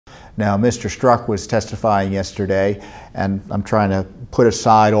Now, Mr. Strzok was testifying yesterday, and I'm trying to put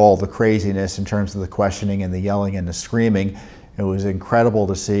aside all the craziness in terms of the questioning and the yelling and the screaming. It was incredible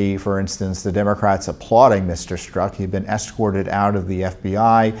to see, for instance, the Democrats applauding Mr. Strzok. He'd been escorted out of the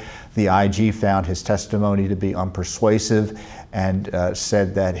FBI. The IG found his testimony to be unpersuasive and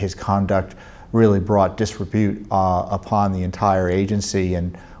said that his conduct really brought disrepute upon the entire agency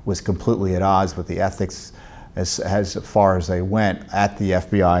and was completely at odds with the ethics as far as they went at the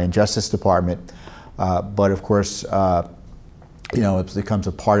FBI and Justice Department. But of course, it becomes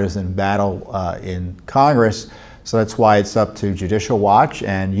a partisan battle in Congress. So that's why it's up to Judicial Watch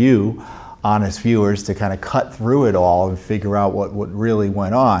and you, honest viewers, to kind of cut through it all and figure out what really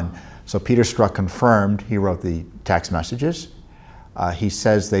went on. So Peter Strzok confirmed he wrote the text messages. He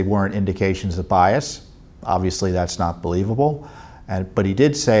says they weren't indications of bias. Obviously, that's not believable. But he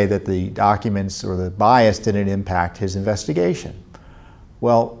did say that the documents or the bias didn't impact his investigation.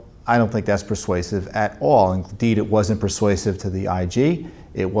 Well, I don't think that's persuasive at all. Indeed, it wasn't persuasive to the IG.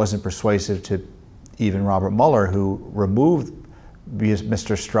 It wasn't persuasive to even Robert Mueller, who removed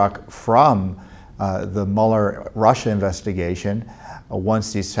Mr. Strzok from the Mueller Russia investigation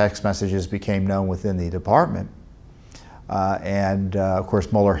once these text messages became known within the department. Of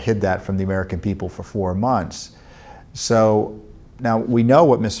course, Mueller hid that from the American people for 4 months. So now we know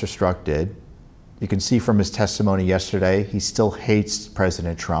what Mr. Strzok did. You can see from his testimony yesterday, he still hates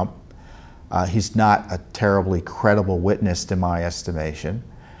President Trump. He's not a terribly credible witness in my estimation.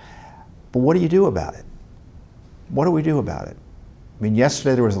 But what do you do about it? What do we do about it? I mean,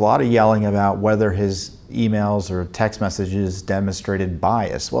 yesterday there was a lot of yelling about whether his emails or text messages demonstrated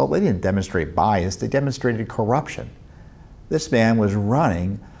bias. Well, they didn't demonstrate bias, they demonstrated corruption. This man was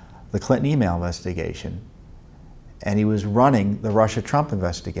running the Clinton email investigation, and he was running the Russia-Trump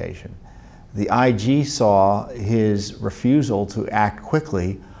investigation. The IG saw his refusal to act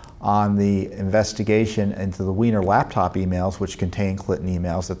quickly on the investigation into the Wiener laptop emails, which contain Clinton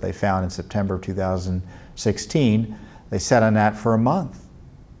emails that they found in September of 2016. They sat on that for a month.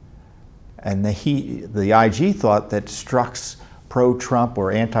 And the IG thought that Strzok's pro-Trump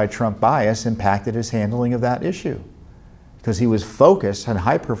or anti-Trump bias impacted his handling of that issue, because he was focused and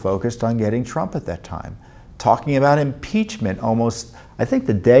hyper-focused on getting Trump at that time, talking about impeachment almost, I think,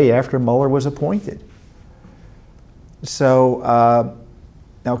 the day after Mueller was appointed. So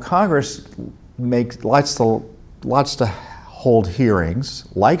now Congress likes to hold hearings,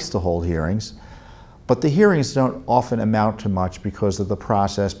 but the hearings don't often amount to much because of the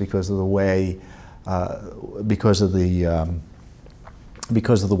process, because of the way the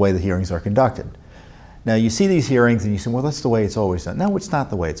hearings are conducted. Now you see these hearings and you say, well, that's the way it's always done. No, it's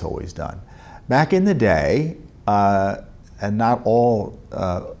not the way it's always done. Back in the day, and not all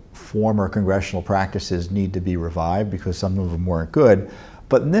former congressional practices need to be revived because some of them weren't good,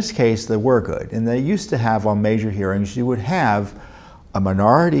 but in this case they were good. And they used to have, on major hearings, you would have a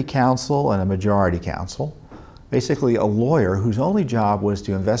minority counsel and a majority counsel, basically a lawyer whose only job was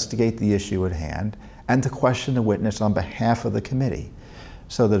to investigate the issue at hand and to question the witness on behalf of the committee.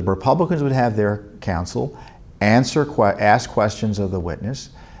 So the Republicans would have their counsel ask questions of the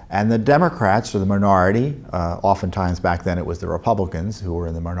witness, and the Democrats, or the minority, oftentimes back then it was the Republicans who were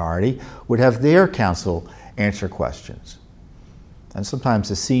in the minority, would have their counsel answer questions. And sometimes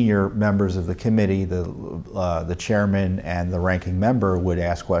the senior members of the committee, the chairman and the ranking member, would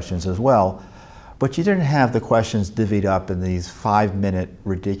ask questions as well. But you didn't have the questions divvied up in these 5-minute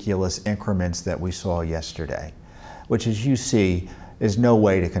ridiculous increments that we saw yesterday, which, as you see, is no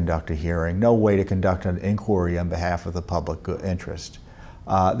way to conduct a hearing, no way to conduct an inquiry on behalf of the public interest.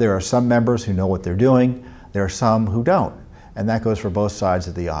 There are some members who know what they're doing, there are some who don't, and that goes for both sides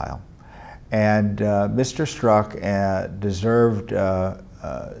of the aisle. And Mr. Strzok deserved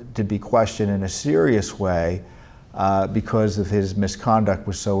to be questioned in a serious way because of his misconduct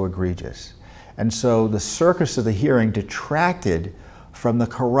was so egregious. And so the circus of the hearing detracted from the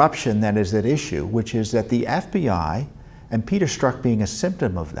corruption that is at issue, which is that the FBI, and Peter Strzok being a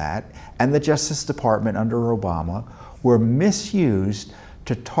symptom of that, and the Justice Department under Obama, were misused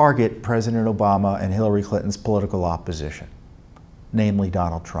to target President Obama and Hillary Clinton's political opposition, namely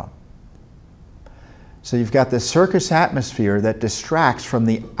Donald Trump. So you've got this circus atmosphere that distracts from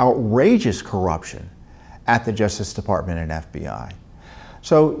the outrageous corruption at the Justice Department and FBI.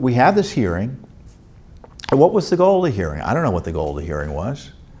 So we have this hearing. And what was the goal of the hearing? I don't know what the goal of the hearing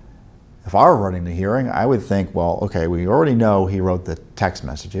was. If I were running the hearing, I would think, well, okay, we already know he wrote the text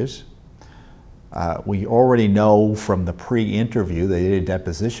messages. We already know from the pre-interview, they did a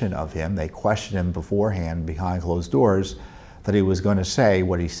deposition of him, they questioned him beforehand behind closed doors, that he was going to say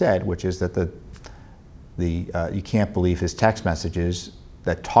what he said, which is that you can't believe his text messages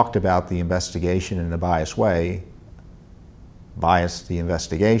that talked about the investigation in a biased way biased the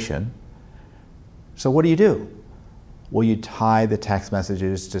investigation. So what do? Well, you tie the text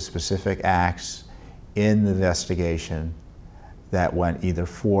messages to specific acts in the investigation that went either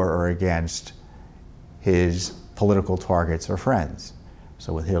for or against his political targets or friends.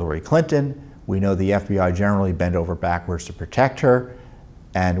 So with Hillary Clinton, we know the FBI generally bent over backwards to protect her,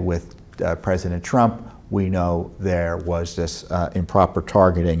 and with President Trump, we know there was this improper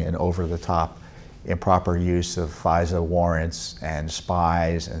targeting and over-the-top improper use of FISA warrants and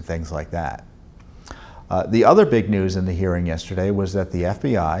spies and things like that. The other big news in the hearing yesterday was that the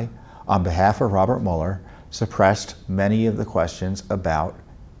FBI, on behalf of Robert Mueller, suppressed many of the questions about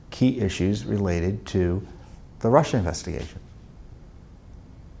key issues related to the Russia investigation.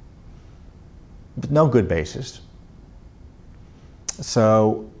 But no good basis.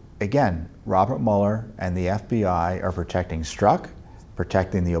 So again, Robert Mueller and the FBI are protecting Strzok,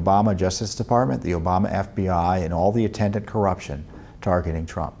 protecting the Obama Justice Department, the Obama FBI, and all the attendant corruption targeting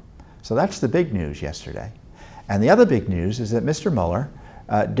Trump. So that's the big news yesterday. And the other big news is that Mr. Mueller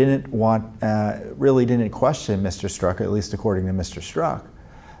really didn't question Mr. Strzok, at least according to Mr. Strzok.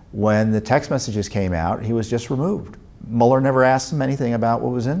 When the text messages came out, he was just removed. Mueller never asked him anything about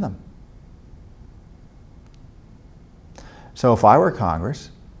what was in them. So if I were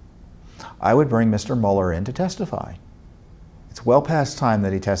Congress, I would bring Mr. Mueller in to testify. It's well past time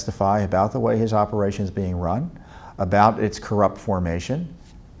that he testify about the way his operation is being run, about its corrupt formation,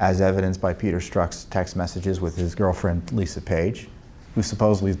 as evidenced by Peter Strzok's text messages with his girlfriend, Lisa Page, who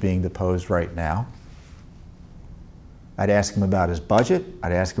supposedly is being deposed right now. I'd ask him about his budget.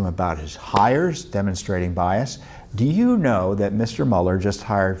 I'd ask him about his hires, demonstrating bias. Do you know that Mr. Mueller just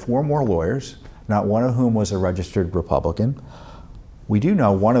hired 4 more lawyers, not one of whom was a registered Republican? We do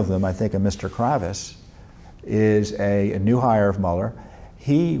know one of them, I think, a Mr. Kravis, is a new hire of Mueller.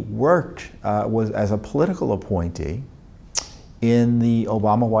 He worked was as a political appointee in the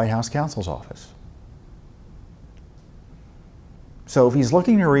Obama White House counsel's office. So if he's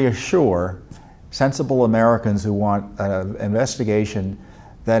looking to reassure sensible Americans who want an investigation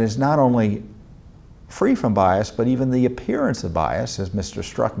that is not only free from bias, but even the appearance of bias, as Mr.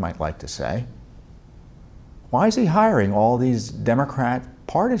 Strzok might like to say, why is he hiring all these Democrat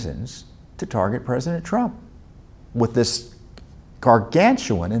partisans to target President Trump with this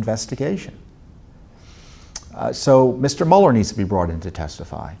gargantuan investigation? So Mr. Mueller needs to be brought in to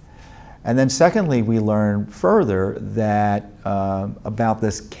testify. And then secondly, we learn further that about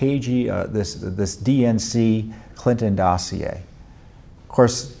this this DNC Clinton dossier. Of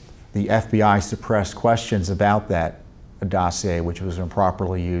course, the FBI suppressed questions about that dossier, which was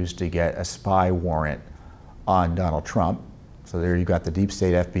improperly used to get a spy warrant on Donald Trump. So there you've got the deep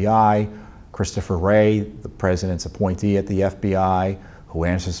state FBI, Christopher Wray, the president's appointee at the FBI, who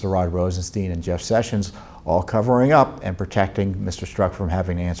answers to Rod Rosenstein and Jeff Sessions, all covering up and protecting Mr. Strzok from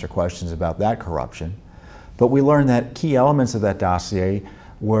having to answer questions about that corruption. But we learned that key elements of that dossier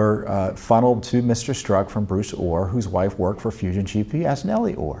were funneled to Mr. Strzok from Bruce Orr, whose wife worked for Fusion GPS,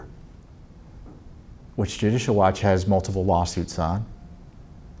 Nellie Orr, which Judicial Watch has multiple lawsuits on,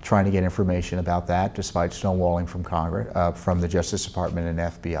 trying to get information about that, despite stonewalling from Congress, from the Justice Department and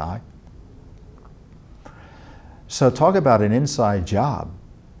FBI. So talk about an inside job.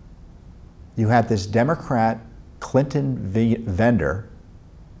 You had this Democrat Clinton vendor,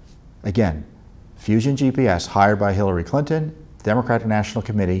 again, Fusion GPS, hired by Hillary Clinton, Democratic National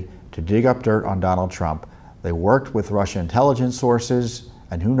Committee, to dig up dirt on Donald Trump. They worked with Russian intelligence sources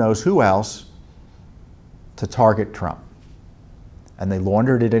and who knows who else to target Trump. And they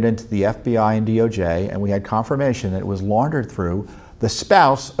laundered it into the FBI and DOJ, and we had confirmation that it was laundered through the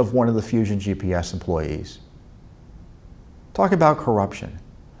spouse of one of the Fusion GPS employees. Talk about corruption.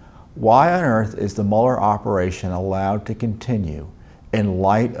 Why on earth is the Mueller operation allowed to continue in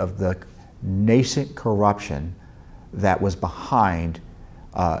light of the nascent corruption that was behind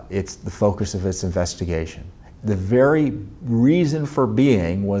the focus of its investigation? The very reason for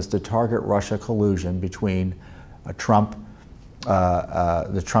being was to target Russia collusion between the Trump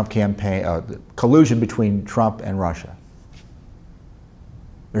campaign, collusion between Trump and Russia.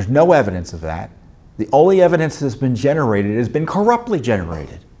 There's no evidence of that. The only evidence that's been generated has been corruptly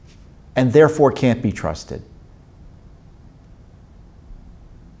generated, and therefore can't be trusted.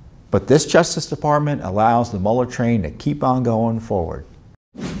 But this Justice Department allows the Mueller train to keep on going forward.